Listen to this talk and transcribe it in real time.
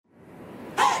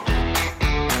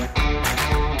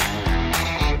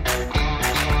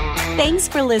Thanks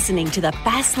for listening to the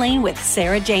Fast Lane with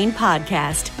Sarah Jane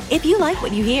podcast. If you like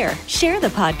what you hear, share the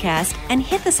podcast and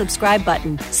hit the subscribe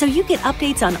button so you get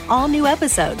updates on all new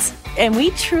episodes. And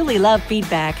we truly love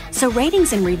feedback, so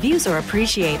ratings and reviews are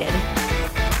appreciated.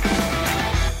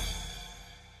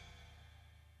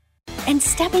 And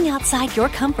stepping outside your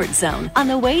comfort zone on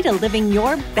the way to living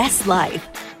your best life.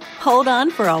 Hold on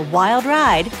for a wild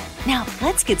ride. Now,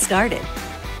 let's get started.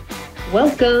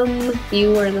 Welcome.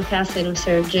 You are in the Fast Lane with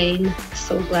Sarah Jane.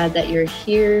 So glad that you're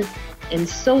here, and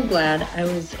so glad I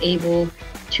was able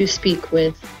to speak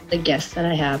with the guest that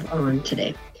I have on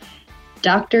today.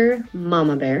 Dr.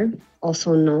 Mama Bear,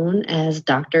 also known as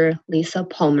Dr. Lisa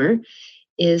Palmer,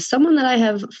 is someone that I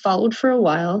have followed for a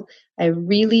while. I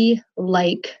really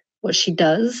like what she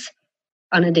does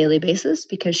on a daily basis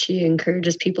because she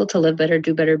encourages people to live better,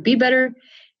 do better, be better.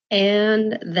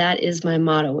 And that is my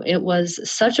motto. It was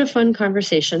such a fun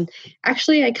conversation.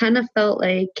 Actually, I kind of felt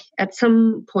like at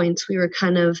some points we were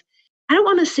kind of, I don't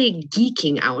want to say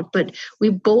geeking out, but we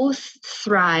both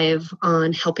thrive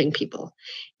on helping people.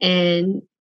 And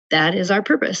that is our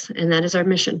purpose and that is our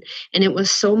mission. And it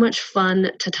was so much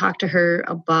fun to talk to her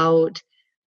about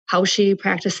how she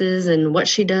practices and what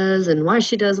she does and why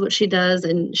she does what she does.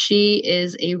 And she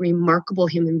is a remarkable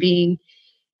human being.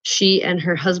 She and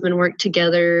her husband work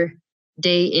together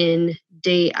day in,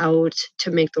 day out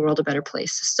to make the world a better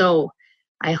place. So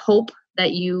I hope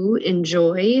that you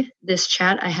enjoy this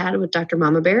chat I had with Dr.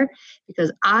 Mama Bear,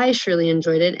 because I surely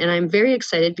enjoyed it. And I'm very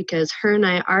excited because her and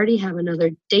I already have another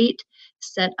date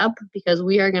set up because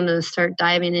we are going to start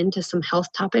diving into some health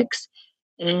topics.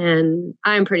 And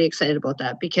I'm pretty excited about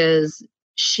that because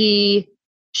she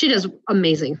does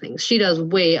amazing things. She does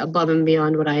way above and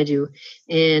beyond what I do.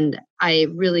 And I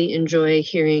really enjoy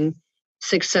hearing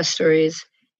success stories,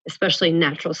 especially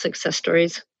natural success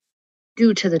stories,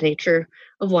 due to the nature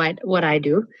of what I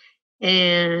do.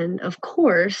 And of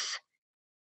course,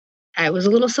 I was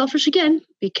a little selfish again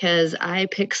because I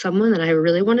picked someone that I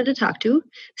really wanted to talk to,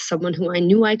 someone who I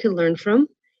knew I could learn from,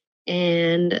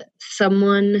 and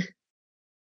someone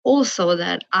also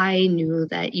that I knew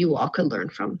that you all could learn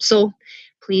from. So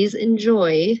please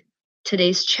enjoy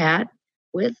today's chat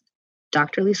with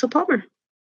Dr. Lisa Palmer.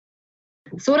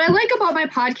 So what I like about my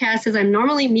podcast is I'm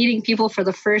normally meeting people for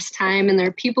the first time, and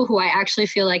they're people who I actually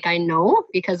feel like I know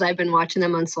because I've been watching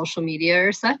them on social media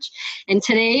or such. And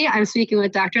today I'm speaking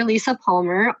with Dr. Lisa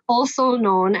Palmer, also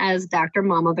known as Dr.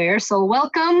 Mama Bear. So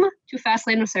welcome to Fast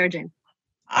Lane with Sarah Jane.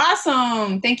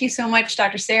 Awesome. Thank you so much,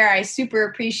 Dr. Sarah. I super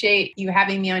appreciate you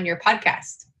having me on your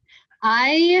podcast.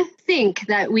 I think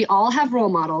that we all have role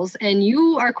models, and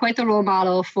you are quite the role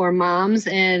model for moms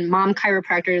and mom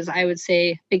chiropractors, I would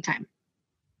say, big time.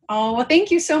 Oh, well, thank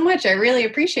you so much. I really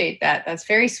appreciate that. That's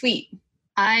very sweet.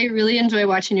 I really enjoy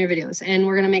watching your videos, and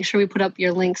we're going to make sure we put up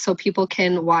your links so people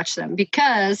can watch them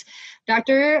because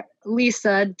Dr.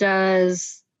 Lisa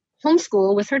does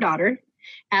homeschool with her daughter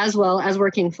as well as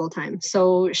working full-time.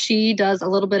 So she does a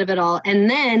little bit of it all. And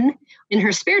then in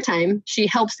her spare time, she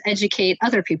helps educate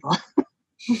other people.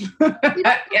 Yes. A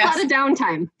lot of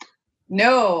downtime.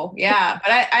 No, yeah.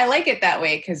 But I like it that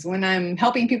way because when I'm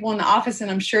helping people in the office,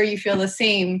 and I'm sure you feel the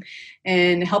same,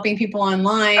 and helping people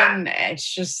online,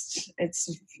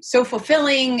 it's so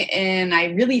fulfilling. And I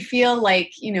really feel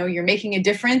like, you're making a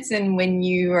difference. And when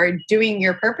you are doing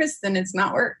your purpose, then it's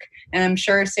not work. And I'm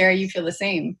sure, Sarah, you feel the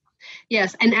same.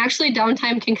 Yes. And actually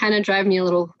downtime can kind of drive me a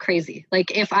little crazy.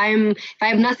 Like if I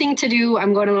have nothing to do,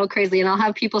 I'm going a little crazy, and I'll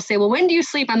have people say, well, when do you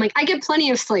sleep? I'm like, I get plenty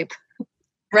of sleep.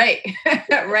 Right.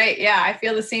 Right. Yeah. I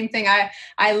feel the same thing.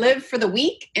 I live for the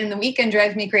week, and the weekend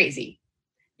drives me crazy.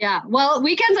 Yeah. Well,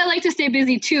 weekends, I like to stay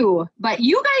busy too, but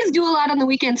you guys do a lot on the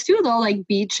weekends too, though, like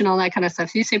beach and all that kind of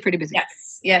stuff. So you stay pretty busy.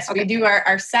 Yes. Okay. We do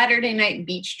our Saturday night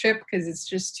beach trip because it's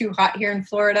just too hot here in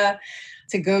Florida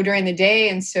to go during the day.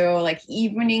 And so like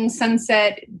evening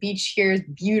sunset beach here is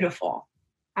beautiful.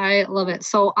 I love it.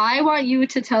 So I want you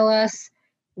to tell us,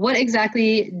 what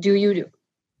exactly do you do?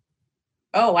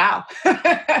 Oh, wow.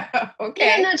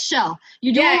 Okay. In a nutshell.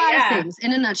 You do a lot of things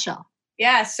in a nutshell.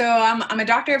 Yeah. So I'm a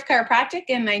doctor of chiropractic,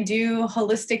 and I do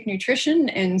holistic nutrition.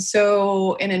 And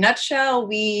so in a nutshell,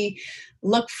 we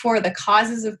look for the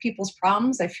causes of people's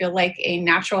problems. I feel like a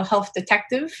natural health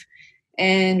detective.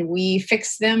 And we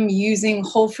fix them using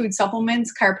whole food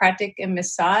supplements, chiropractic and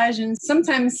massage, and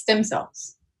sometimes stem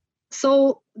cells.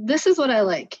 So this is what I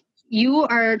like. You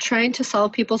are trying to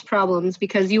solve people's problems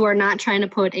because you are not trying to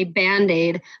put a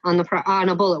Band-Aid on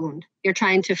a bullet wound. You're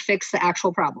trying to fix the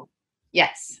actual problem.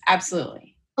 Yes,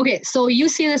 absolutely. Okay, so you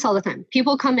see this all the time.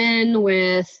 People come in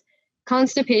with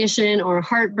constipation or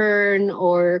heartburn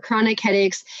or chronic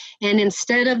headaches. And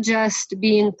instead of just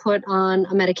being put on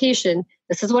a medication,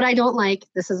 this is what I don't like.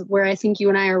 This is where I think you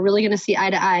and I are really going to see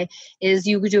eye to eye, is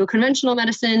you do a conventional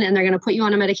medicine and they're going to put you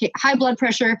on a high blood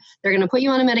pressure. They're going to put you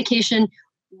on a medication.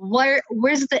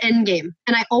 Where's the end game?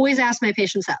 And I always ask my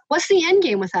patients that. What's the end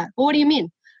game with that? Well, what do you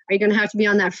mean? Are you going to have to be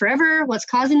on that forever? What's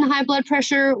causing the high blood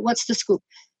pressure? What's the scoop?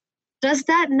 Does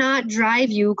that not drive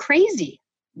you crazy?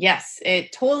 Yes,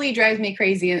 it totally drives me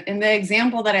crazy. And the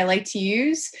example that I like to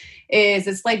use is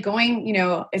it's like going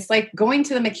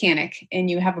to the mechanic and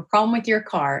you have a problem with your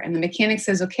car and the mechanic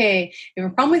says, okay, you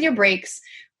have a problem with your brakes.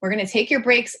 We're going to take your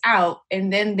brakes out,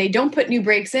 and then they don't put new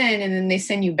brakes in and then they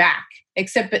send you back.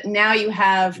 Except that now you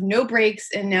have no brakes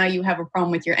and now you have a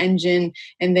problem with your engine,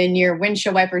 and then your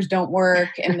windshield wipers don't work,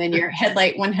 and then your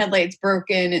one headlight's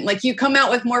broken, and like you come out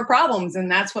with more problems.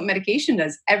 And that's what medication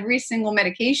does. Every single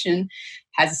medication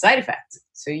has a side effect.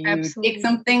 So you take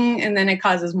something and then it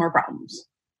causes more problems.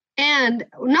 And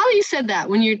now that you said that,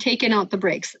 when you're taking out the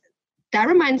brakes, that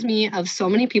reminds me of so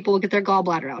many people who get their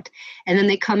gallbladder out and then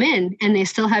they come in and they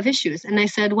still have issues. And I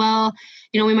said, well,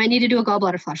 we might need to do a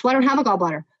gallbladder flush. Well, I don't have a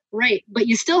gallbladder. Right. But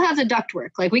you still have the ductwork.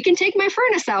 Like, we can take my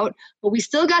furnace out, but we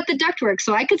still got the ductwork.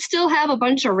 So I could still have a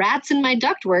bunch of rats in my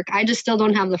ductwork. I just still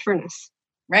don't have the furnace.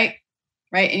 Right.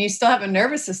 Right. And you still have a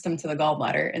nervous system to the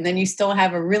gallbladder. And then you still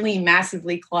have a really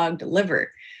massively clogged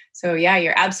liver. So yeah,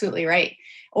 you're absolutely right.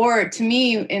 Or to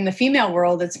me, in the female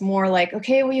world, it's more like,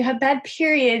 okay, well, you have bad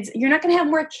periods. You're not going to have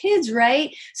more kids,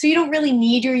 right? So you don't really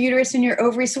need your uterus and your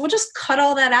ovaries. So we'll just cut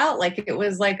all that out like it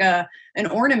was like an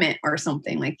ornament or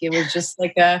something. Like it was just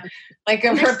like a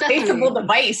replaceable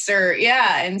device or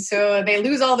yeah. And so they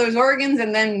lose all those organs,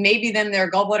 and then maybe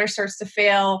their gallbladder starts to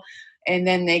fail. And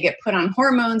then they get put on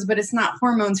hormones, but it's not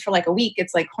hormones for like a week.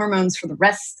 It's like hormones for the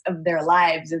rest of their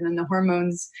lives. And then the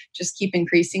hormones just keep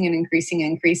increasing and increasing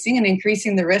and increasing and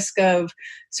increasing the risk of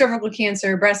cervical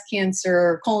cancer, breast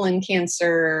cancer, colon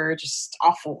cancer, just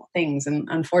awful things. And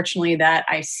unfortunately that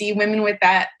I see women with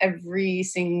that every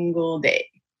single day.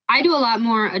 I do a lot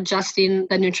more adjusting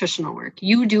than nutritional work.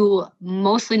 You do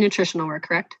mostly nutritional work,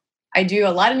 correct? I do a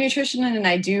lot of nutrition and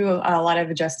I do a lot of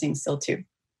adjusting still too.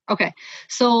 Okay.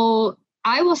 So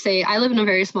I will say I live in a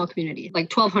very small community,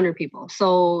 like 1,200 people.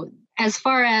 So as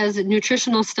far as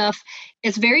nutritional stuff,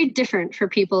 it's very different for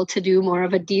people to do more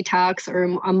of a detox or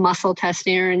a muscle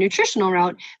testing or a nutritional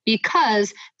route,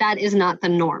 because that is not the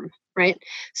norm, right?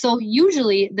 So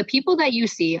usually the people that you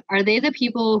see, are they the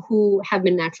people who have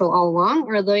been natural all along,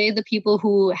 or are they the people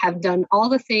who have done all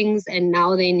the things and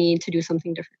now they need to do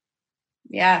something different?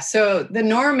 Yeah. So the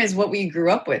norm is what we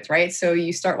grew up with, right? So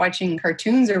you start watching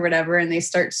cartoons or whatever, and they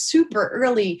start super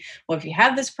early. Well, if you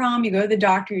have this problem, you go to the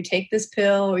doctor, you take this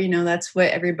pill, that's what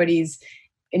everybody's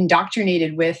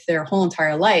indoctrinated with their whole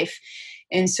entire life.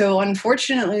 And so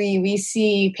unfortunately, we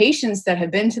see patients that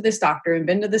have been to this doctor and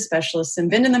been to the specialist and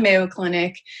been to the Mayo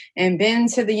Clinic and been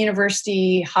to the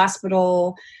university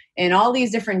hospital and all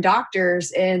these different doctors.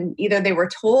 And either they were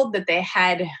told that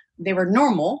they were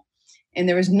normal, and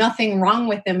there was nothing wrong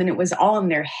with them, and it was all in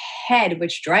their head,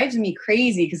 which drives me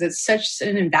crazy because it's such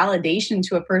an invalidation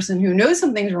to a person who knows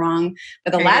something's wrong,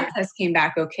 but the lab test came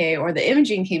back okay, or the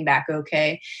imaging came back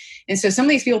okay. And so some of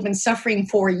these people have been suffering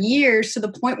for years to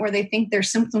the point where they think their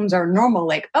symptoms are normal.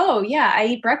 Like, oh yeah, I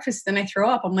eat breakfast, then I throw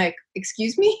up. I'm like,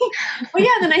 excuse me? Oh yeah,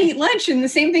 then I eat lunch and the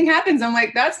same thing happens. I'm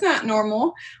like, that's not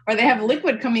normal. Or they have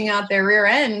liquid coming out their rear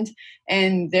end,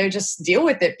 and they just deal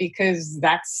with it because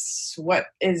that's what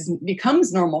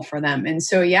becomes normal for them. And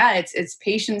so, yeah, it's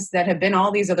patients that have been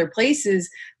all these other places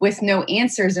with no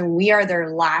answers, and we are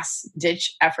their last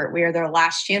ditch effort. We are their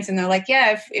last chance. And they're like,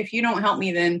 yeah, if you don't help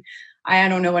me, then I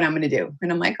don't know what I'm going to do.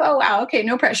 And I'm like, oh, wow. Okay.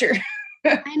 No pressure.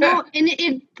 I know.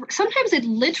 And sometimes it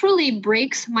literally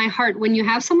breaks my heart when you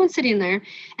have someone sitting there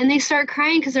and they start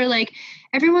crying because they're like,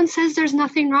 everyone says there's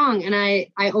nothing wrong. And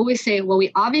I always say, well,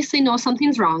 we obviously know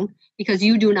something's wrong because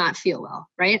you do not feel well,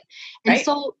 right? And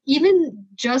so even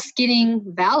just getting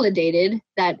validated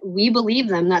that we believe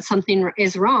them that something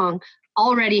is wrong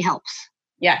already helps.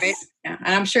 Yes. Right? Yeah.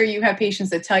 And I'm sure you have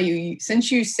patients that tell you,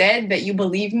 since you said that you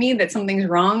believe me that something's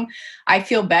wrong, I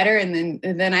feel better. And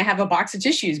then I have a box of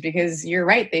tissues, because you're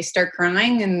right. They start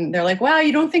crying and they're like, wow,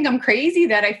 you don't think I'm crazy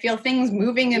that I feel things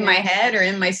moving in my head or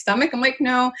in my stomach? I'm like,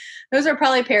 no, those are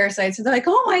probably parasites. And they're like,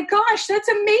 oh my gosh, that's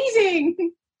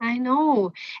amazing. I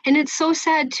know. And it's so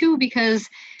sad too, because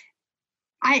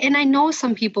I know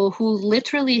some people who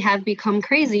literally have become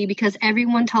crazy because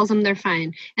everyone tells them they're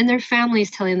fine and their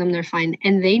family's telling them they're fine,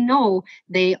 and they know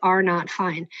they are not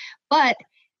fine. But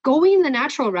going the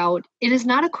natural route, it is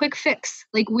not a quick fix.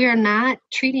 Like, we are not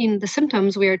treating the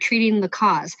symptoms, we are treating the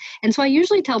cause. And so I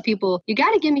usually tell people, you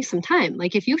got to give me some time.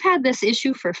 Like, if you've had this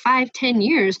issue for 5-10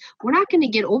 years, we're not going to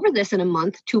get over this in a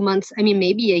month, 2 months, I mean,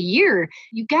 maybe a year.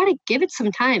 You got to give it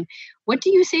some time. What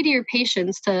do you say to your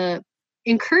patients to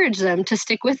encourage them to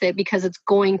stick with it, because it's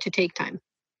going to take time?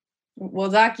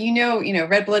 Well, Doc,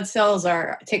 red blood cells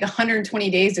take 120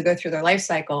 days to go through their life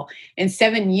cycle. In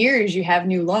 7 years, you have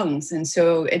new lungs. And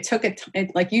so it took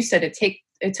like you said,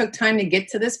 it took time to get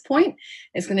to this point.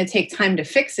 It's going to take time to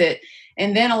fix it.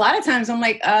 And then a lot of times I'm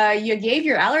like, you gave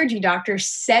your allergy doctor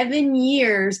 7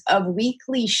 years of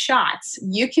weekly shots.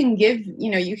 You can give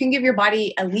your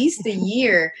body at least a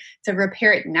year to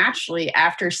repair it naturally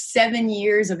after 7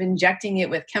 years of injecting it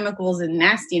with chemicals and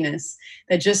nastiness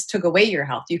that just took away your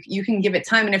health. You can give it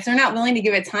time. And if they're not willing to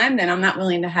give it time, then I'm not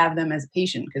willing to have them as a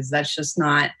patient, because that's just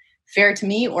not fair to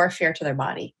me or fair to their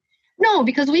body. No,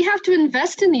 because we have to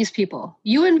invest in these people.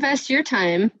 You invest your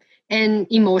time and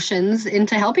emotions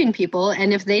into helping people.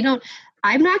 And if they don't,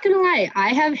 I'm not going to lie, I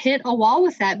have hit a wall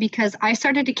with that, because I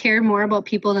started to care more about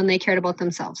people than they cared about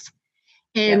themselves.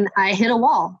 And yep. I hit a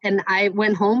wall, and I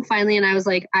went home finally, and I was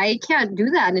like, I can't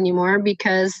do that anymore,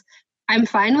 because I'm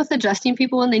fine with adjusting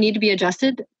people when they need to be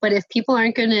adjusted. But if people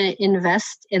aren't going to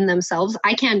invest in themselves,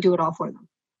 I can't do it all for them.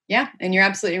 Yeah. And you're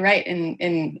absolutely right.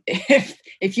 And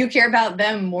if you care about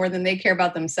them more than they care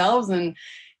about themselves, then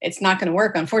it's not going to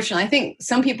work. Unfortunately, I think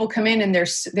some people come in and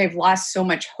they've lost so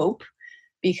much hope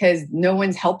because no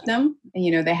one's helped them.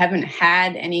 They haven't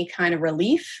had any kind of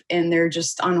relief, and they're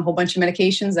just on a whole bunch of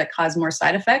medications that cause more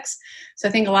side effects. So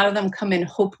I think a lot of them come in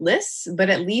hopeless,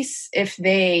 but at least if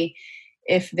they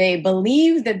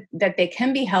believe that they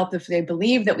can be helped, if they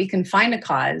believe that we can find a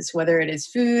cause, whether it is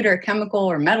food or chemical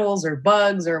or metals or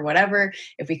bugs or whatever,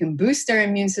 if we can boost their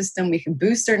immune system, we can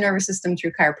boost their nervous system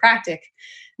through chiropractic,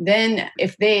 then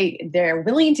if they're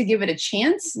willing to give it a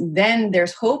chance, then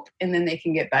there's hope, and then they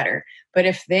can get better. But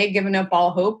if they've given up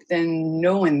all hope, then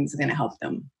no one's going to help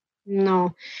them.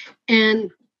 No.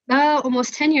 And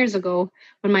almost 10 years ago,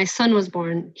 when my son was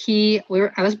born, I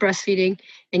was breastfeeding,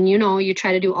 and you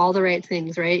try to do all the right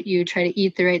things, right? You try to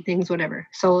eat the right things, whatever.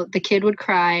 So the kid would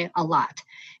cry a lot.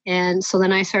 And so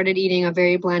then I started eating a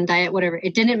very bland diet, whatever.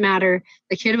 It didn't matter.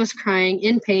 The kid was crying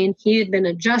in pain. He had been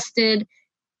adjusted.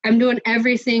 I'm doing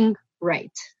everything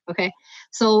right. Okay.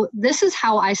 So this is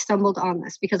how I stumbled on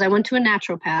this, because I went to a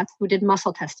naturopath who did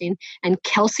muscle testing, and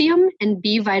calcium and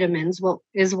B vitamins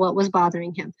is what was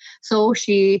bothering him. So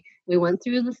we went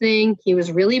through the thing. He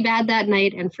was really bad that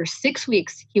night. And for 6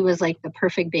 weeks, he was like the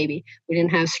perfect baby. We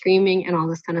didn't have screaming and all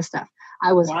this kind of stuff.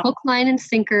 I was hook, line, and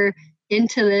sinker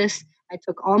into this. I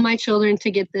took all my children to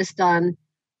get this done.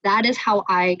 That is how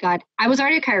I was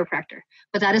already a chiropractor,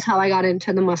 but that is how I got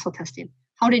into the muscle testing.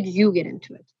 How did you get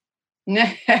into it?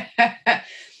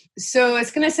 So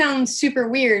it's going to sound super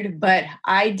weird, but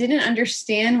I didn't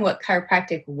understand what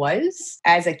chiropractic was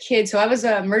as a kid. So I was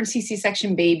an emergency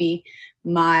C-section baby.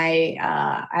 I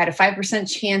had a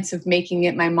 5% chance of making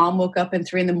it. My mom woke up at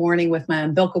 3 a.m. with my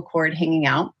umbilical cord hanging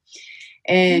out.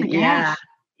 And yeah.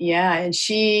 And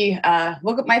she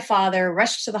woke up my father,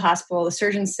 rushed to the hospital. The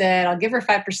surgeon said, I'll give her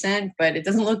 5%, but it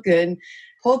doesn't look good.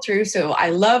 Pulled through. So a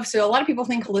lot of people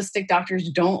think holistic doctors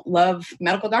don't love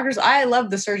medical doctors. I love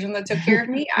the surgeon that took care of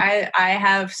me. I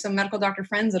have some medical doctor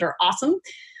friends that are awesome.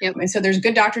 Yep. And so there's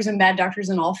good doctors and bad doctors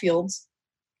in all fields.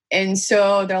 And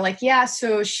so they're like, yeah,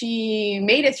 so she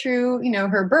made it through,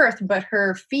 her birth, but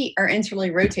her feet are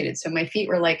internally rotated. So my feet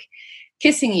were like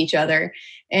kissing each other.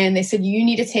 And they said, you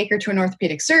need to take her to an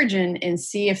orthopedic surgeon and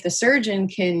see if the surgeon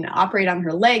can operate on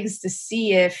her legs to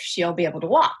see if she'll be able to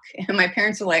walk. And my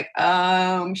parents were like,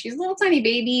 she's a little tiny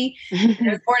baby. I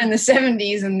was born in the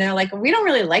 70s. And they're like, we don't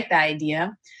really like that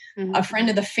idea. Mm-hmm. A friend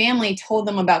of the family told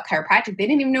them about chiropractic. They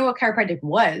didn't even know what chiropractic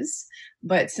was.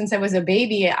 But since I was a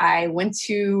baby, I went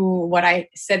to what I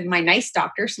said my nice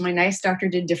doctor. So my nice doctor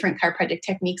did different chiropractic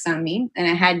techniques on me. And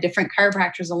I had different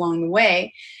chiropractors along the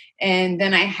way. And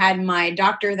then I had my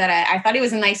doctor that I thought he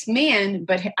was a nice man,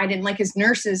 but I didn't like his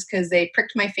nurses because they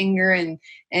pricked my finger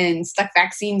and stuck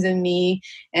vaccines in me.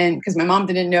 And because my mom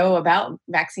didn't know about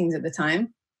vaccines at the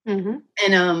time. Mm-hmm.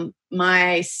 And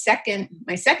my second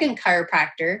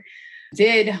chiropractor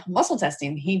did muscle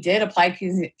testing. He did applied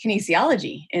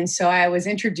kinesiology. And so I was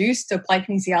introduced to applied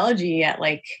kinesiology at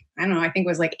I think it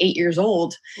was 8 years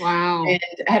old. Wow. And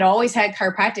I had always had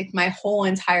chiropractic my whole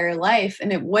entire life.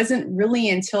 And it wasn't really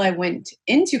until I went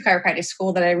into chiropractic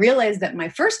school that I realized that my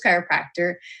first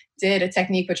chiropractor did a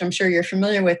technique, which I'm sure you're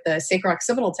familiar with, the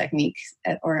sacrooccipital technique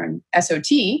or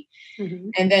SOT. Mm-hmm.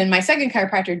 And then my second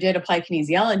chiropractor did applied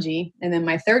kinesiology. And then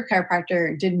my third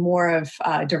chiropractor did more of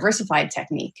diversified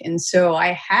technique. And so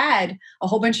I had a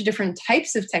whole bunch of different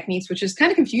types of techniques, which is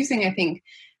kind of confusing, I think,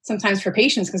 sometimes for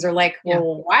patients, because they're like,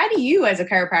 well, why do you as a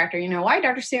chiropractor, why,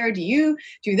 Dr. Sarah, do you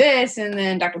do this? And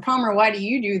then Dr. Palmer, why do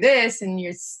you do this? And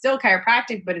you're still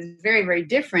chiropractic, but it's very, very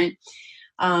different.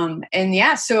 So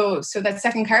that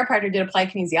second chiropractor did applied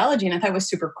kinesiology, and I thought it was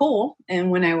super cool. And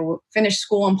when I finished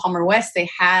school in Palmer West, they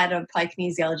had an applied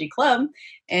kinesiology club,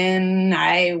 and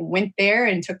I went there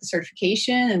and took the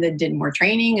certification and then did more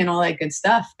training and all that good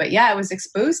stuff. But yeah, I was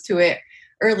exposed to it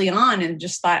early on and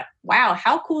just thought, wow,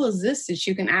 how cool is this that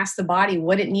you can ask the body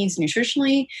what it needs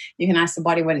nutritionally, you can ask the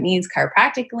body what it needs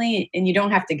chiropractically, and you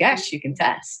don't have to guess, you can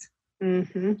test.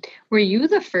 Mm-hmm. Were you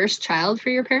the first child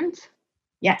for your parents?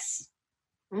 Yes.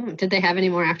 Did they have any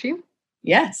more after you?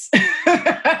 Yes.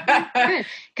 Good.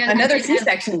 Another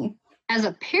C-section. As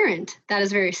a parent, that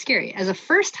is very scary. As a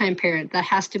first-time parent, that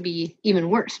has to be even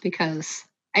worse because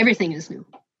everything is new.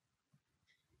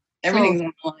 Everything's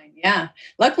on the line. Yeah.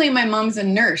 Luckily, my mom's a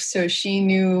nurse, so she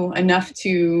knew enough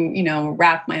to,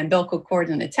 wrap my umbilical cord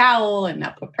in a towel and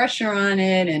not put pressure on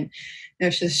it. And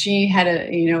she had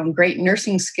great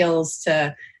nursing skills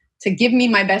to give me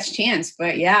my best chance.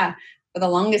 But yeah, for the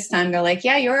longest time, they're like,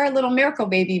 yeah, you're a little miracle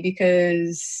baby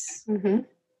because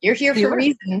you're here for a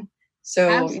reason. So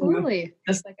absolutely,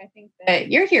 just like I think that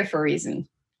you're here for a reason.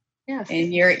 Yes.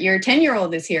 And your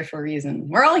 10-year-old is here for a reason.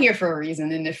 We're all here for a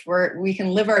reason. And if we can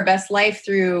live our best life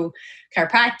through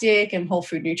chiropractic and whole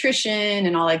food nutrition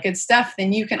and all that good stuff,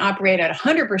 then you can operate at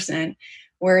 100%.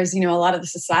 Whereas, a lot of the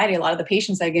society, a lot of the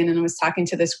patients I get in, and I was talking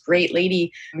to this great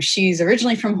lady, she's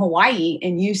originally from Hawaii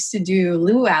and used to do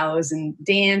luau's and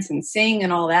dance and sing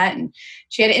and all that. And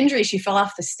she had an injury. She fell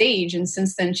off the stage. And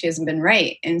since then, she hasn't been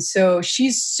right. And so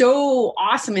she's so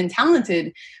awesome and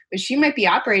talented, but she might be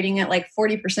operating at like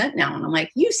 40% now. And I'm like,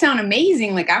 you sound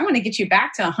amazing. Like, I want to get you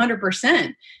back to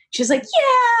 100%. She's like,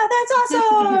 yeah, that's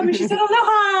awesome. And she said,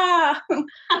 aloha.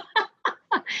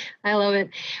 I love it.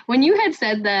 When you had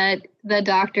said that the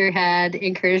doctor had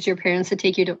encouraged your parents to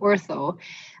take you to ortho,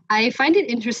 I find it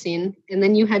interesting. And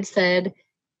then you had said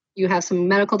you have some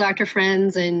medical doctor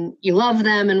friends and you love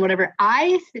them and whatever.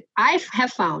 I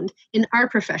have found in our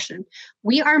profession,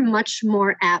 we are much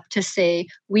more apt to say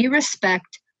we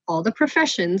respect all the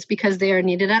professions because they are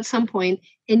needed at some point.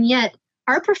 And yet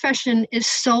our profession is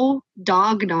so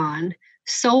dogged on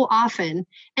so often.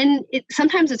 And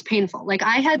sometimes it's painful. Like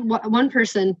I had one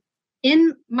person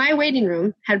in my waiting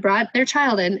room had brought their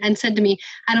child in and said to me,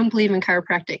 I don't believe in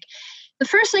chiropractic. The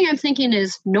first thing I'm thinking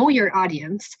is know your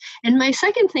audience. And my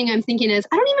second thing I'm thinking is,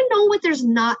 I don't even know what there's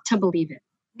not to believe in.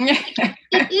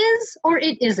 It is or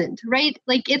it isn't, right?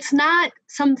 Like it's not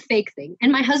some fake thing.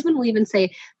 And my husband will even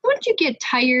say, don't you get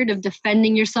tired of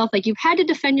defending yourself? Like you've had to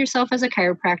defend yourself as a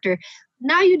chiropractor.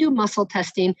 Now you do muscle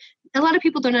testing. A lot of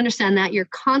people don't understand that. You're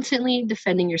constantly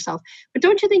defending yourself. But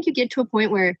don't you think you get to a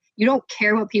point where you don't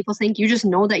care what people think? You just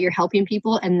know that you're helping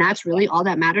people and that's really all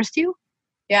that matters to you?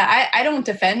 Yeah, I don't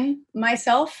defend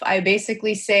myself. I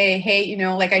basically say, hey,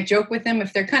 like I joke with them.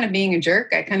 If they're kind of being a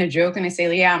jerk, I kind of joke and I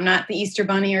say, yeah, I'm not the Easter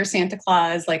Bunny or Santa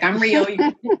Claus. Like I'm real, you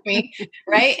can teach me,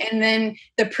 right? And then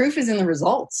the proof is in the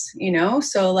results,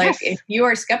 So like if you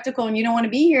are skeptical and you don't want to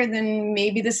be here, then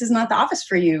maybe this is not the office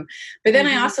for you. But then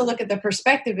I also look at the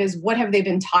perspective is what have they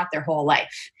been taught their whole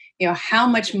life? How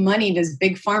much money does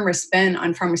Big Pharma spend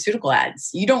on pharmaceutical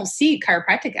ads? You don't see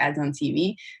chiropractic ads on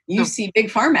TV. You see Big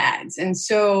Pharma ads. And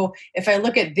so if I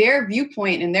look at their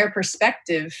viewpoint and their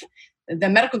perspective, the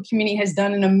medical community has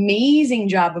done an amazing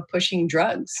job of pushing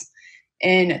drugs.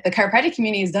 And the chiropractic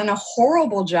community has done a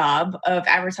horrible job of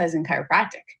advertising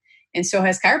chiropractic. And so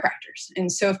has chiropractors. And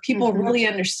so if people really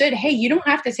understood, hey, you don't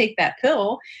have to take that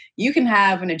pill. You can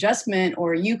have an adjustment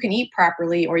or you can eat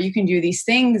properly or you can do these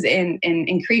things and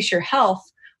increase your health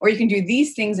or you can do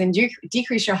these things and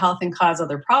decrease your health and cause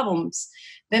other problems,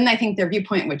 then I think their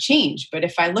viewpoint would change. But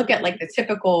if I look at like the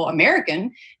typical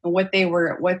American and what they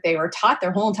were taught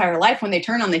their whole entire life when they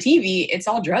turn on the TV, it's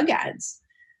all drug ads.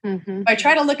 I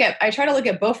try to look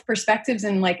at both perspectives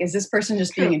and like, is this person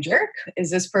just being a jerk?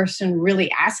 Is this person really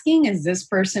asking? Is this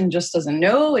person just doesn't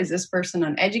know? Is this person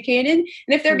uneducated? And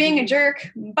if they're being a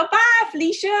jerk, bye-bye,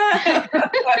 Felicia.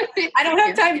 I don't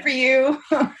have time for you.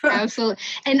 Absolutely.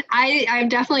 And I've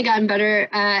definitely gotten better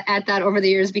at that over the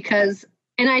years because,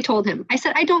 and I told him, I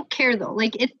said, I don't care though.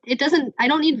 Like it doesn't, I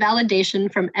don't need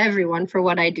validation from everyone for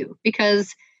what I do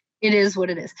because it is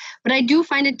what it is. But I do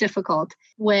find it difficult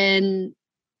when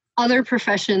other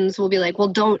professions will be like, well,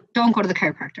 don't go to the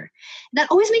chiropractor. That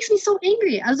always makes me so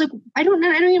angry. I was like, I don't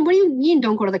even, what do you mean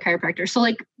don't go to the chiropractor? So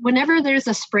like whenever there's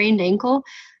a sprained ankle,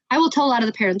 I will tell a lot of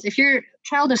the parents, if your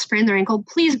child has sprained their ankle,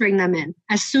 please bring them in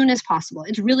as soon as possible.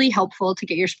 It's really helpful to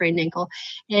get your sprained ankle.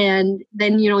 And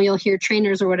then, you'll hear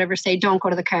trainers or whatever say, don't go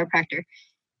to the chiropractor.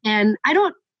 And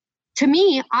to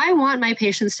me, I want my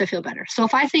patients to feel better. So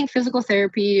if I think physical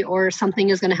therapy or something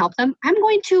is going to help them, I'm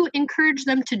going to encourage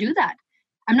them to do that.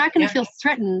 I'm not going to feel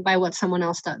threatened by what someone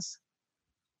else does.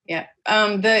 Yeah.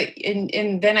 And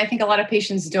then I think a lot of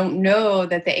patients don't know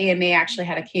that the AMA actually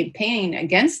had a campaign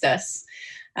against us.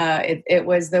 It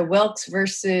was the Wilkes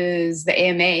versus the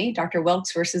AMA, Dr.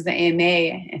 Wilkes versus the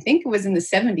AMA. I think it was in the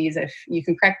 70s, if you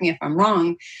can correct me if I'm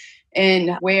wrong,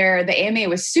 and where the AMA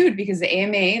was sued because the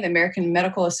AMA, the American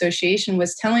Medical Association,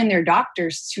 was telling their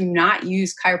doctors to not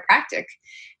use chiropractic.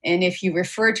 And if you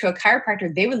refer to a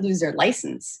chiropractor, they would lose their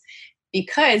license.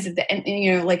 Because,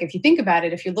 like if you think about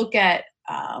it, if you look at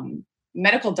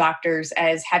medical doctors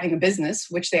as having a business,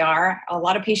 which they are, a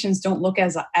lot of patients don't look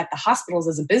at the hospitals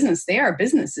as a business. They are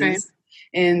businesses. Right.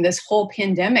 And this whole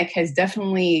pandemic has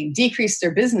definitely decreased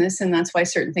their business. And that's why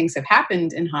certain things have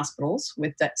happened in hospitals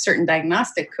with certain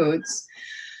diagnostic codes.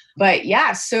 But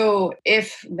yeah, so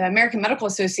if the American Medical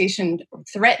Association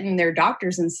threatened their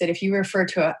doctors and said, if you refer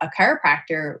to a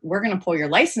chiropractor, we're going to pull your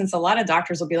license, a lot of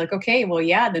doctors will be like, okay, well,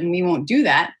 yeah, then we won't do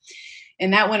that.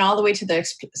 And that went all the way to the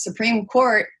Supreme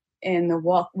Court in the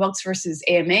Wilkes versus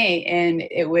AMA. And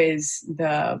it was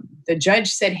the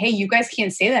judge said, hey, you guys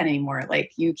can't say that anymore.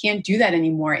 Like, you can't do that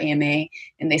anymore, AMA.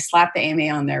 And they slapped the AMA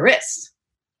on their wrist.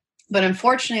 But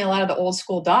unfortunately, a lot of the old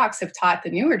school docs have taught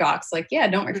the newer docs, like, yeah,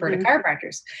 don't refer to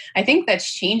chiropractors. I think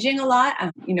that's changing a lot,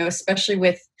 especially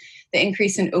with the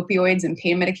increase in opioids and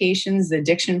pain medications, the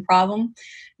addiction problem,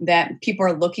 that people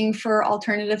are looking for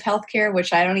alternative healthcare,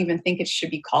 which I don't even think it should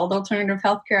be called alternative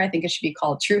healthcare. I think it should be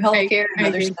called true healthcare. And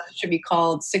other stuff should be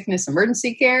called sickness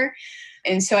emergency care.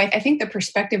 And so I think the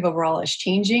perspective overall is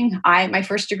changing. My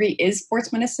first degree is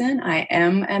sports medicine. I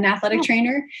am an athletic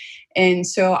trainer. And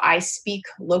so I speak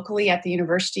locally at the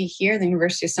university here, the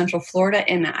University of Central Florida,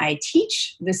 and I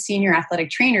teach the senior athletic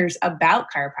trainers about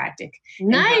chiropractic.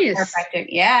 Nice.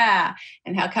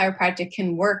 And how chiropractic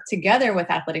can work together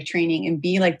with athletic training and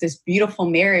be like this beautiful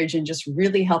marriage and just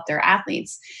really help their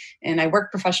athletes. And I work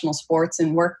professional sports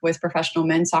and work with professional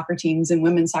men's soccer teams and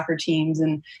women's soccer teams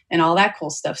and all that cool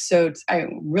stuff. So I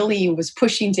really was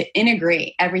pushing to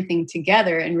integrate everything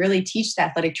together and really teach the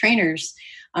athletic trainers,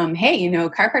 hey,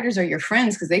 chiropractors are your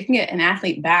friends because they can get an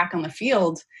athlete back on the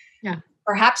field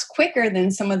perhaps quicker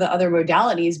than some of the other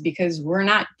modalities because we're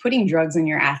not putting drugs in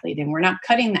your athlete and we're not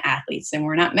cutting the athletes and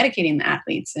we're not medicating the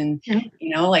athletes. And,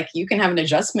 like you can have an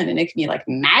adjustment and it can be like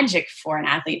magic for an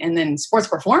athlete. And then sports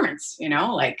performance,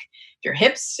 like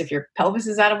if your pelvis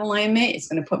is out of alignment, it's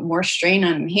going to put more strain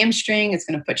on the hamstring. It's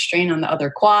going to put strain on the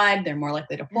other quad. They're more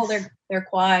likely to pull their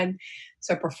quad.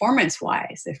 So performance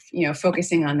wise, if,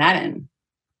 focusing on that end.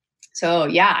 So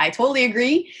yeah, I totally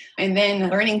agree. And then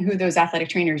learning who those athletic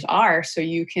trainers are. So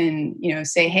you can,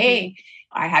 say, hey,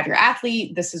 I have your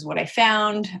athlete. This is what I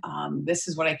found. This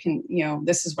is what I can,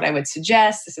 this is what I would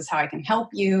suggest. This is how I can help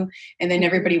you. And then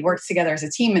everybody works together as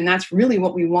a team. And that's really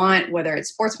what we want, whether it's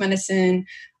sports medicine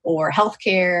or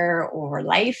healthcare or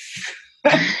life.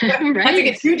 Not to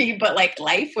get too deep, but like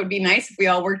life would be nice if we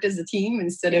all worked as a team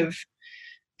instead of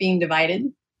being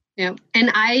divided. Yeah. And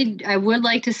I would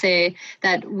like to say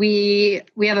that we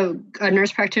have a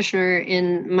nurse practitioner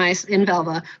in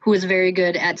Velva who is very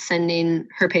good at sending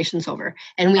her patients over.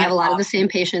 And we have a lot of the same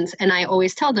patients. And I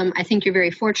always tell them, I think you're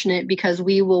very fortunate because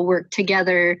we will work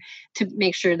together to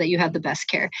make sure that you have the best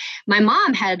care. My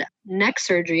mom had neck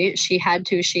surgery. She had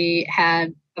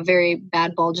a very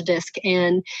bad bulge disc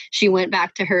and she went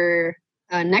back to her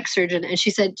neck surgeon and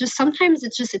she said, sometimes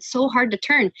it's so hard to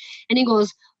turn. And he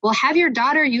goes, well, have your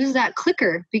daughter use that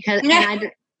clicker because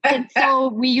and so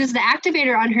we used the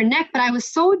activator on her neck, but I was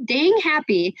so dang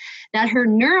happy that her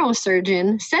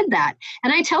neurosurgeon said that.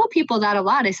 And I tell people that a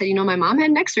lot. I said, my mom had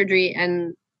neck surgery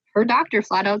and her doctor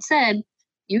flat out said,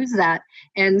 use that.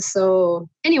 And so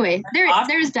anyway,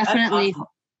 there's definitely,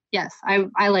 yes,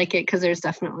 I like it because there's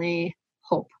definitely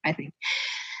hope, I think.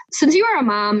 Since you are a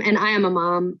mom and I am a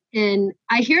mom, and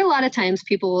I hear a lot of times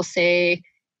people will say,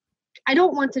 I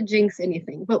don't want to jinx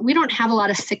anything, but we don't have a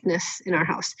lot of sickness in our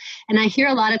house. And I hear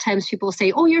a lot of times people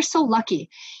say, oh, you're so lucky.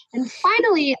 And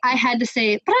finally, I had to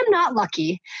say, but I'm not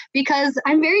lucky because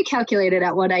I'm very calculated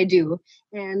at what I do.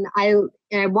 And I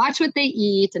watch what they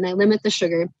eat and I limit the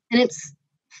sugar. And it's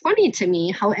funny to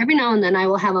me how every now and then I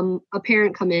will have a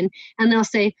parent come in and they'll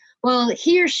say, well,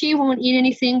 he or she won't eat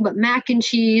anything but mac and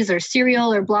cheese or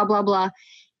cereal or blah, blah, blah.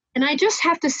 And I just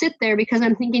have to sit there because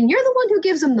I'm thinking, you're the one who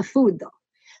gives them the food, though.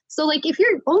 So, like, if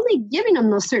you're only giving them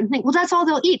those certain things, well, that's all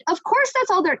they'll eat. Of course,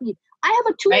 that's all they'll eat. I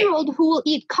have a 2-year-old who will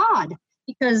eat cod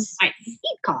because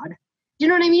eat cod. You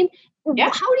know what I mean?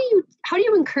 Yeah. How do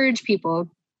you encourage people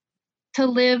to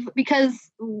live? Because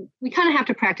we kind of have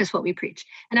to practice what we preach.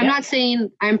 And I'm not saying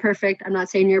I'm perfect. I'm not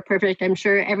saying you're perfect. I'm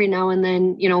sure every now and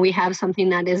then, we have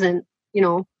something that isn't,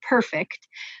 perfect.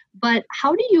 But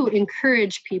how do you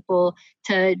encourage people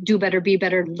to do better, be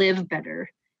better, live better?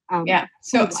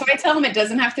 So I tell them it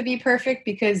doesn't have to be perfect,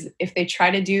 because if they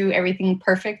try to do everything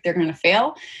perfect, they're going to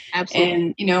fail.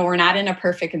 Absolutely. And, we're not in a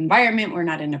perfect environment. We're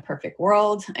not in a perfect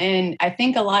world. And I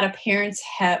think a lot of parents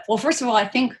first of all, I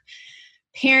think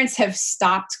parents have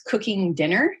stopped cooking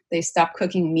dinner. They stopped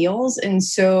cooking meals. And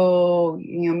so,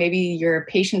 maybe your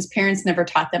patient's parents never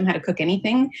taught them how to cook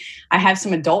anything. I have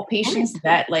some adult patients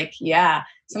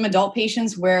some adult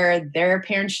patients where their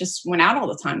parents just went out all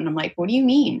the time. And I'm like, what do you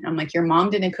mean? I'm like, your mom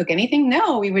didn't cook anything?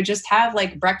 No, we would just have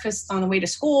like breakfast on the way to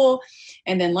school.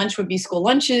 And then lunch would be school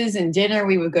lunches, and dinner,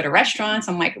 we would go to restaurants.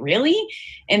 I'm like, really?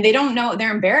 And they don't know, they're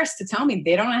embarrassed to tell me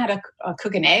they don't know how to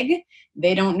cook an egg.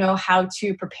 They don't know how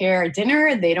to prepare a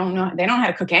dinner. They don't know how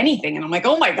to cook anything. And I'm like,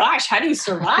 oh my gosh, how do you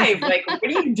survive? Like, what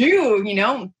do you do?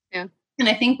 Yeah. And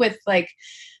I think with like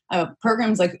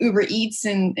programs like Uber Eats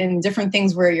and different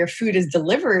things where your food is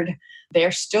delivered,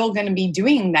 they're still going to be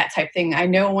doing that type thing. I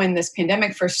know when this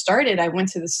pandemic first started, I went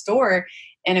to the store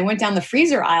and I went down the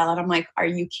freezer aisle and I'm like, are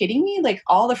you kidding me? Like,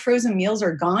 all the frozen meals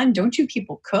are gone. Don't you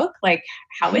people cook? Like,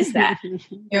 how is that?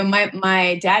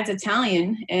 My dad's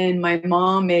Italian and my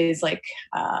mom is like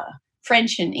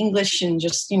French and English and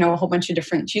just, a whole bunch of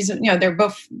different, they're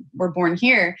both were born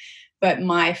here. But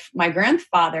my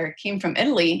grandfather came from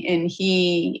Italy, and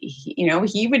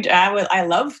I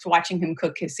loved watching him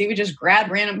cook, because he would just grab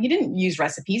random, he didn't use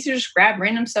recipes, he just grabbed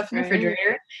random stuff in the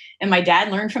refrigerator. And my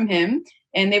dad learned from him,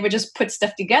 and they would just put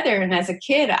stuff together. And as a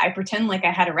kid, I pretend like I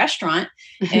had a restaurant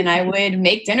and I would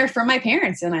make dinner for my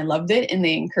parents, and I loved it, and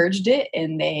they encouraged it,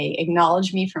 and they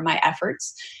acknowledged me for my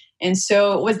efforts. And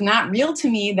so it was not real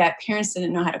to me that parents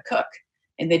didn't know how to cook.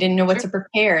 And they didn't know what to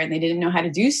prepare, and they didn't know how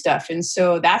to do stuff. And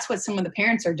so that's what some of the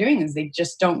parents are doing, is they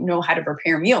just don't know how to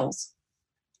prepare meals.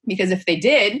 Because if they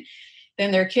did, then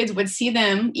their kids would see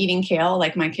them eating kale,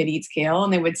 like my kid eats kale,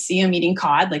 and they would see them eating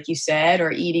cod, like you said,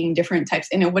 or eating different types,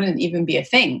 and it wouldn't even be a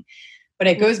thing. But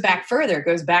it goes back further. It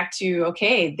goes back to,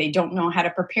 okay, they don't know how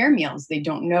to prepare meals. They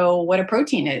don't know what a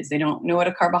protein is. They don't know what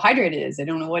a carbohydrate is. They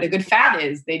don't know what a good fat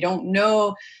is. They don't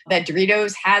know that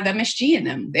Doritos have MSG in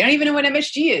them. They don't even know what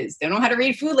MSG is. They don't know how to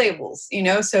read food labels,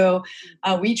 So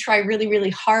we try really, really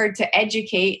hard to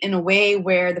educate in a way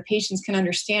where the patients can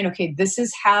understand, okay, this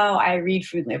is how I read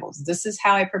food labels. This is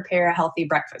how I prepare a healthy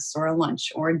breakfast or a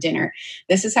lunch or a dinner.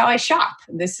 This is how I shop.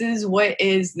 This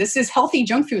is healthy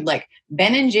junk food. Like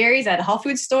Ben & Jerry's at a health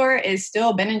food store is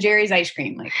still Ben & Jerry's ice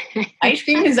cream. Like, ice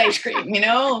cream is ice cream,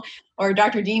 Or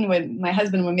Dr. Dean my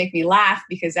husband would make me laugh,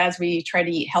 because as we try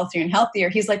to eat healthier and healthier,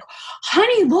 he's like,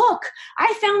 honey, look,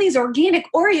 I found these organic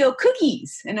Oreo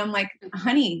cookies. And I'm like,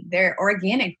 honey, they're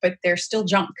organic, but they're still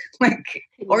junk. Like,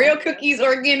 Oreo cookies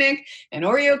organic, and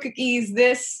Oreo cookies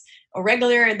this. Or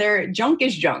regular, their junk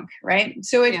is junk, right?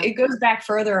 So it goes back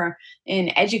further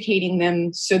in educating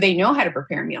them so they know how to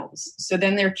prepare meals. So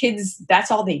then their kids,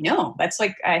 that's all they know. That's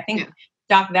like, I think,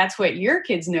 Doc, that's what your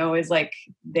kids know, is like,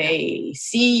 they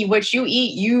see what you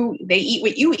eat, they eat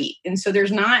what you eat. And so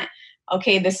there's not,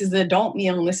 okay, this is the adult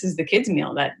meal and this is the kids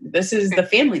meal, that this is the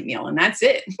family meal, and that's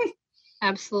it.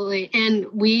 Absolutely. And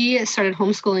we started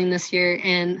homeschooling this year,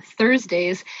 and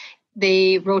Thursdays,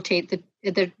 they rotate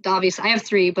obviously I have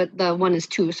 3, but the one is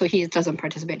 2, so he doesn't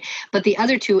participate. But the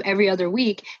other 2, every other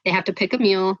week, they have to pick a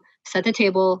meal, set the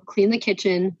table, clean the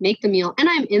kitchen, make the meal. And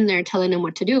I'm in there telling them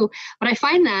what to do. But I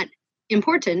find that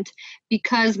important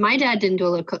because my dad didn't do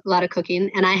a lot of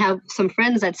cooking. And I have some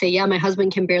friends that say, yeah, my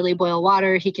husband can barely boil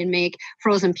water. He can make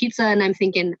frozen pizza. And I'm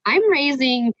thinking, I'm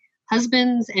raising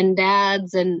husbands and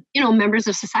dads and, members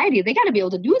of society. They got to be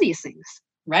able to do these things.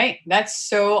 Right. That's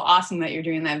so awesome that you're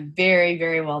doing that. Very,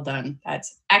 very well done.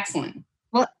 That's excellent.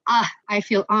 Well, I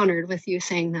feel honored with you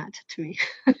saying that to me.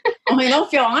 Well, I don't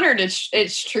feel honored.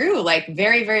 It's true. Like,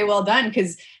 very, very well done.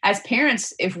 Because as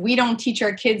parents, if we don't teach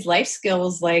our kids life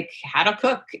skills like how to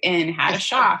cook and how to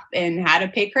shop and how to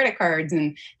pay credit cards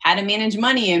and how to manage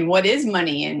money and what is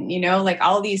money and, like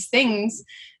all these things,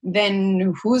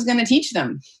 then who's going to teach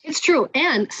them? It's true.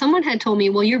 And someone had told me,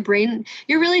 well, you're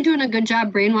really doing a good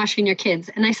job brainwashing your kids.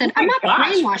 And I said, I'm not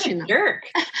brainwashing them. Jerk.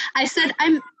 I said,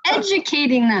 I'm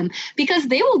educating them, because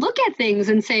they will look at things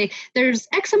and say, there's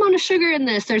X amount of sugar in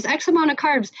this, there's X amount of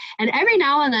carbs. And every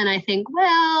now and then I think,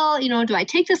 well, do I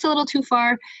take this a little too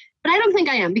far? But I don't think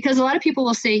I am, because a lot of people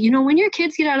will say, when your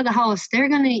kids get out of the house, they're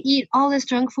going to eat all this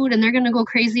junk food and they're going to go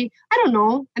crazy. I don't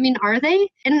know. I mean, are they?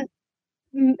 And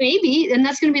maybe, and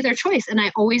that's going to be their choice. And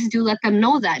I always do let them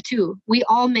know that too. We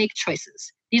all make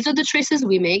choices. These are the choices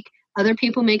we make. Other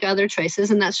people make other choices,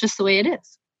 and that's just the way it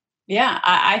is. Yeah,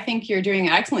 I think you're doing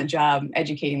an excellent job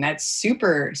educating. That's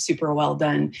super, super well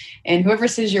done. And whoever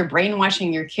says you're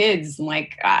brainwashing your kids,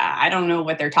 I don't know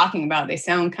what they're talking about. They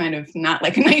sound kind of not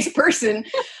like a nice person.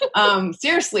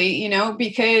 Seriously,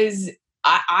 because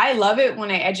I love it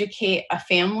when I educate a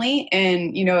family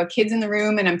and, a kid's in the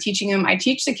room and I'm teaching them. I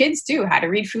teach the kids too, how to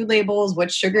read food labels,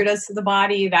 what sugar does to the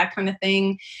body, that kind of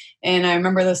thing. And I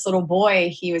remember this little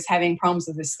boy, he was having problems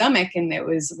with his stomach and it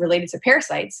was related to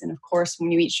parasites. And of course,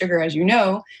 when you eat sugar, as you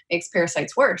know, makes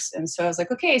parasites worse. And so I was like,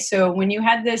 okay, so when you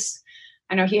had this,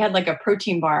 I know he had like a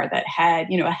protein bar that had,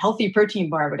 a healthy protein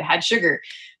bar, but it had sugar.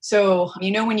 So,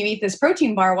 when you eat this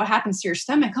protein bar, what happens to your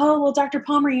stomach? Oh, well, Dr.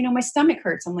 Palmer, my stomach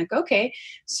hurts. I'm like, okay,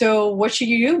 so what should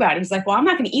you do about it? He's like, well, I'm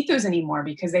not going to eat those anymore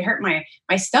because they hurt my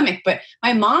stomach. But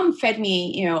my mom fed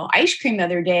me, ice cream the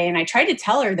other day and I tried to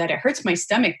tell her that it hurts my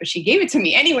stomach, but she gave it to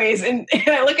me anyways. And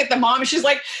I look at the mom and she's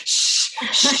like, shh,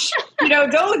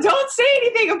 don't say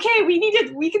anything. Okay,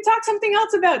 we can talk something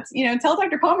else about, tell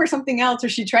Dr. Palmer something else. Or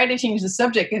she tried to change the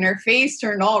subject and her face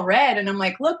turned all red. And I'm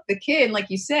like, look, the kid,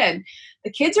 like you said, the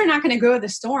kids are not going to go to the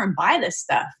store and buy this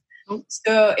stuff.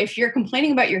 So if you're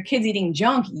complaining about your kids eating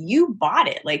junk, you bought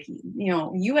it.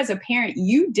 You as a parent,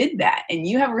 you did that. And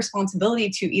you have a responsibility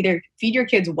to either feed your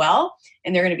kids well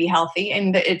and they're going to be healthy.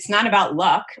 And it's not about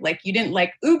luck. You didn't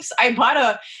oops, I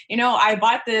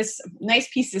bought this nice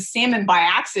piece of salmon by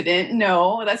accident.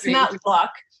 No, that's not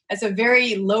luck. That's a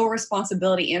very low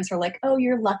responsibility answer. Oh,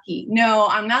 you're lucky. No,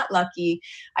 I'm not lucky.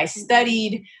 I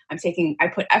studied. I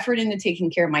put effort into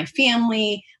taking care of my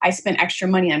family. I spent extra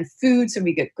money on food so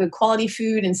we get good quality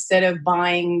food instead of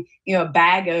buying, a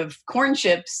bag of corn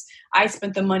chips. I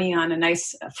spent the money on a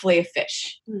nice fillet of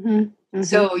fish. Mm-hmm. Mm-hmm.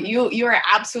 So you are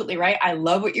absolutely right. I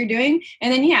love what you're doing.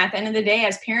 And then, at the end of the day,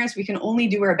 as parents, we can only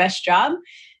do our best job.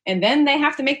 And then they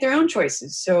have to make their own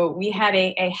choices. So we had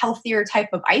a healthier type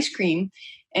of ice cream.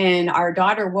 And our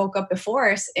daughter woke up before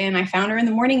us and I found her in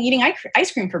the morning eating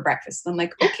ice cream for breakfast. I'm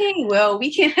like, okay, well, we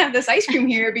can't have this ice cream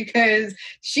here because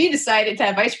she decided to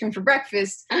have ice cream for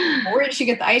breakfast. Where did she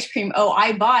get the ice cream? Oh,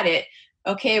 I bought it.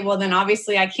 Okay, well, then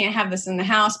obviously I can't have this in the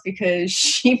house because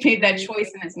she made that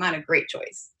choice and it's not a great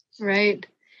choice. Right.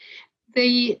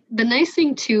 The nice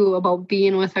thing too about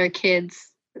being with our kids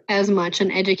as much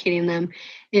and educating them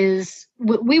is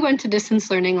we went to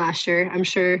distance learning last year. I'm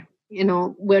sure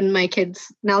when my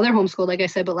kids, now they're homeschooled, like I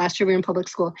said, but last year we were in public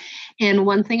school. And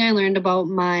one thing I learned about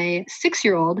my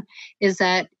 6-year-old is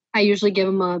that I usually give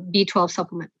him a B12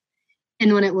 supplement.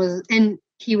 And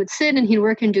he would sit and he'd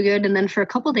work and do good. And then for a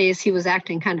couple of days, he was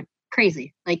acting kind of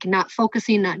crazy, not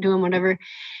focusing, not doing whatever.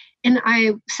 And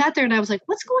I sat there and I was like,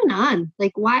 what's going on?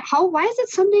 Why is it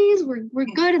some days we're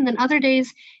good and then other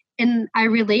days? And I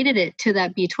related it to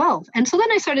that B12. And so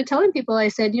then I started telling people, I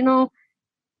said,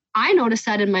 I noticed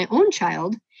that in my own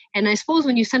child. And I suppose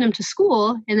when you send him to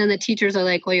school and then the teachers are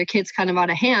like, well, your kid's kind of out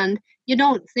of hand, you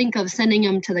don't think of sending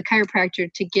him to the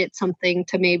chiropractor to get something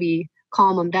to maybe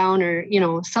calm them down or,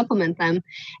 supplement them.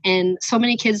 And so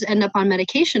many kids end up on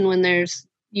medication when there's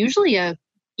usually a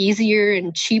easier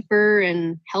and cheaper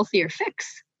and healthier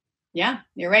fix. Yeah,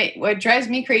 you're right. What drives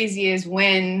me crazy is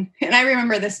and I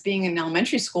remember this being in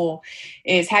elementary school,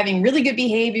 is having really good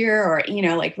behavior or,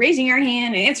 raising your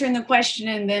hand and answering the question.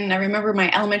 And then I remember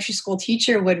my elementary school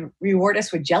teacher would reward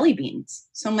us with jelly beans.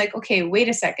 So I'm like, okay, wait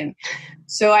a second.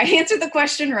 So I answered the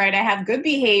question right. I have good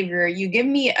behavior. You give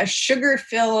me a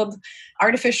sugar-filled,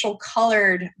 artificial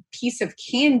colored piece of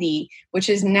candy, which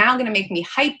is now going to make me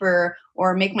hyper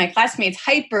or make my classmates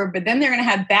hyper, but then they're going to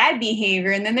have bad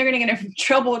behavior and then they're going to get in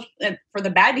trouble for the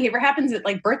bad behavior. It happens at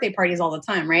birthday parties all the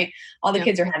time, right? All the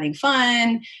kids are having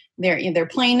fun. They're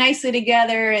playing nicely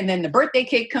together. And then the birthday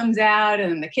cake comes out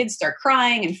and the kids start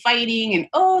crying and fighting and,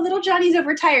 oh, little Johnny's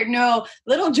overtired. No,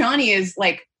 little Johnny is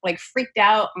like freaked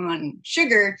out on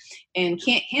sugar and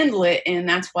can't handle it. And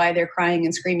that's why they're crying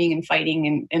and screaming and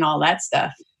fighting and all that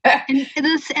stuff. And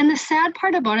the sad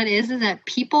part about it is that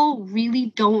people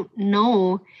really don't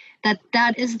know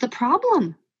that is the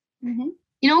problem. Mm-hmm.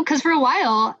 Because for a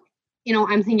while,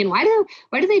 I'm thinking, why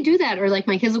do they do that? Or like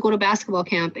my kids will go to basketball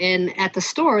camp and at the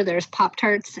store, there's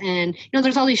Pop-Tarts and,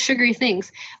 there's all these sugary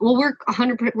things. Well,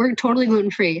 we're totally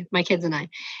gluten-free, my kids and I.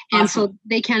 And Awesome. So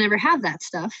they can't ever have that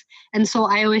stuff. And so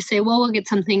I always say, well, we'll get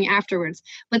something afterwards.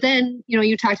 But then,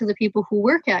 you talk to the people who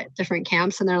work at different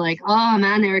camps and they're like, oh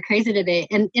man, they were crazy today.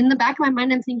 And in the back of my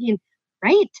mind, I'm thinking,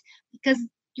 right, because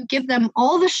you give them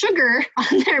all the sugar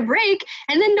on their break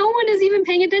and then no one is even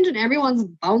paying attention. Everyone's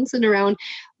bouncing around.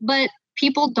 But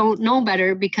people don't know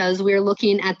better because we're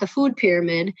looking at the food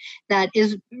pyramid that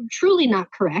is truly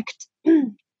not correct.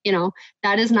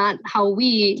 That is not how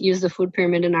we use the food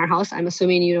pyramid in our house. I'm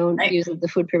assuming you don't use the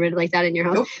food pyramid like that in your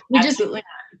house. Nope, absolutely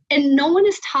not. And no one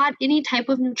is taught any type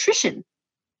of nutrition.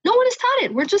 No one is taught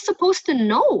it. We're just supposed to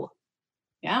know.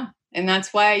 Yeah. And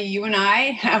that's why you and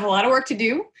I have a lot of work to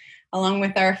do, along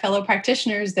with our fellow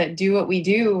practitioners that do what we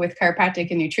do with chiropractic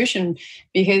and nutrition,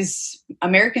 because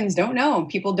Americans don't know.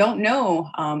 People don't know.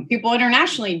 People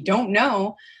internationally don't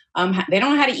know. They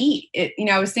don't know how to eat.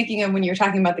 I was thinking of when you're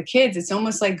talking about the kids, it's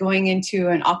almost like going into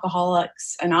an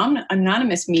Alcoholics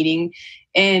Anonymous meeting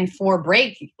and for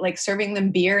break, like serving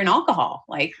them beer and alcohol.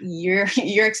 Like you're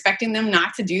expecting them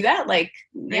not to do that. Like,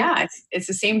 yeah, it's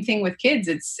the same thing with kids.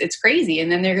 It's crazy. And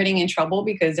then they're getting in trouble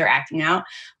because they're acting out.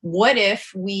 What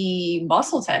if we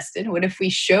muscle tested? What if we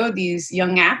showed these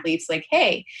young athletes like,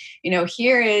 hey,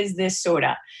 here is this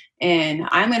soda. And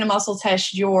I'm going to muscle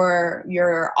test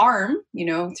your arm,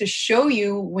 to show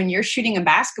you when you're shooting a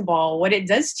basketball, what it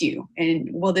does to you. And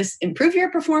will this improve your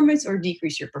performance or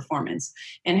decrease your performance?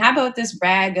 And how about this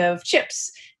bag of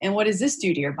chips? And what does this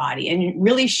do to your body? And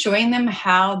really showing them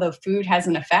how the food has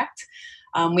an effect.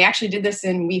 We actually did this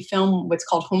we film what's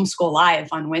called Homeschool Live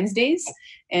on Wednesdays.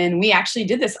 And we actually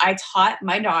did this. I taught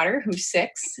my daughter, who's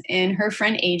 6, and her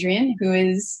friend Adrian, who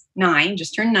is 9,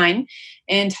 just turned 9,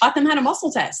 and taught them how to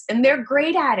muscle test. And they're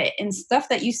great at it. And stuff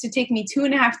that used to take me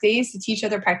 2.5 days to teach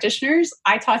other practitioners,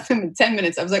 I taught them in 10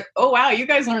 minutes. I was like, oh, wow, you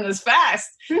guys learned this fast.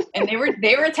 And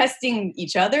they were testing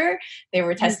each other. They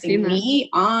were testing me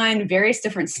on various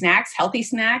different snacks, healthy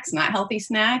snacks, not healthy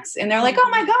snacks. And they're like, oh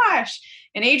my gosh.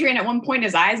 And Adrian, at one point,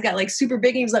 his eyes got like super big.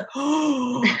 And he was like,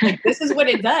 oh, like, this is what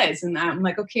it does. And I'm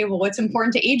like, okay, well, what's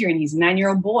important to Adrian? He's a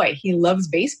 9-year-old boy. He loves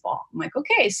baseball. I'm like,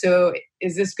 okay, so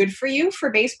is this good for you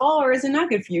for baseball or is it not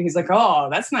good for you? He's like, oh,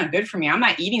 that's not good for me. I'm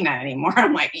not eating that anymore.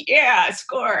 I'm like, yeah,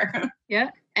 score.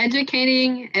 Yeah.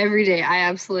 Educating every day. I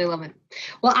absolutely love it.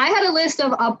 Well, I had a list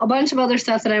of a bunch of other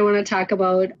stuff that I want to talk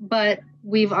about, but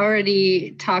we've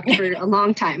already talked for a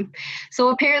long time. So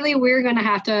apparently we're going to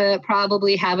have to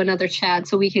probably have another chat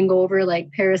so we can go over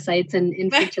like parasites and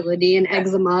infertility and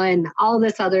eczema and all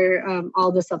this other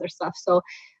stuff. So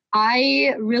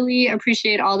I really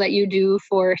appreciate all that you do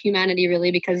for humanity,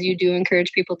 really, because you do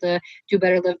encourage people to do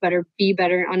better, live better, be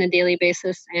better on a daily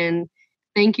basis. And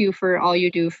thank you for all you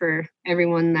do for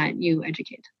everyone that you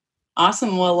educate.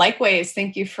 Awesome. Well, likewise,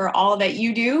 thank you for all that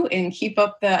you do and keep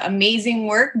up the amazing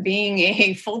work being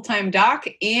a full-time doc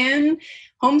and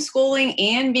homeschooling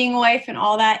and being a wife and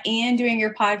all that and doing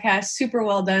your podcast. Super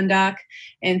well done, Doc.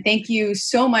 And thank you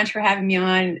so much for having me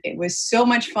on. It was so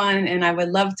much fun and I would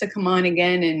love to come on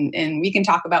again and we can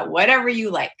talk about whatever you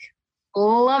like.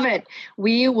 Love it.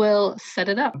 We will set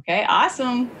it up. Okay,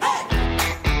 awesome.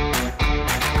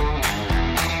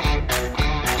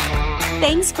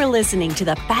 Thanks for listening to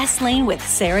the Fast Lane with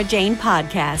Sarah Jane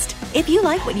podcast. If you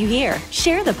like what you hear,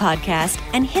 share the podcast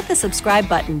and hit the subscribe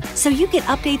button so you get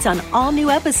updates on all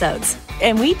new episodes.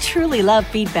 And we truly love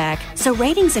feedback, so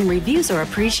ratings and reviews are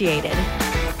appreciated.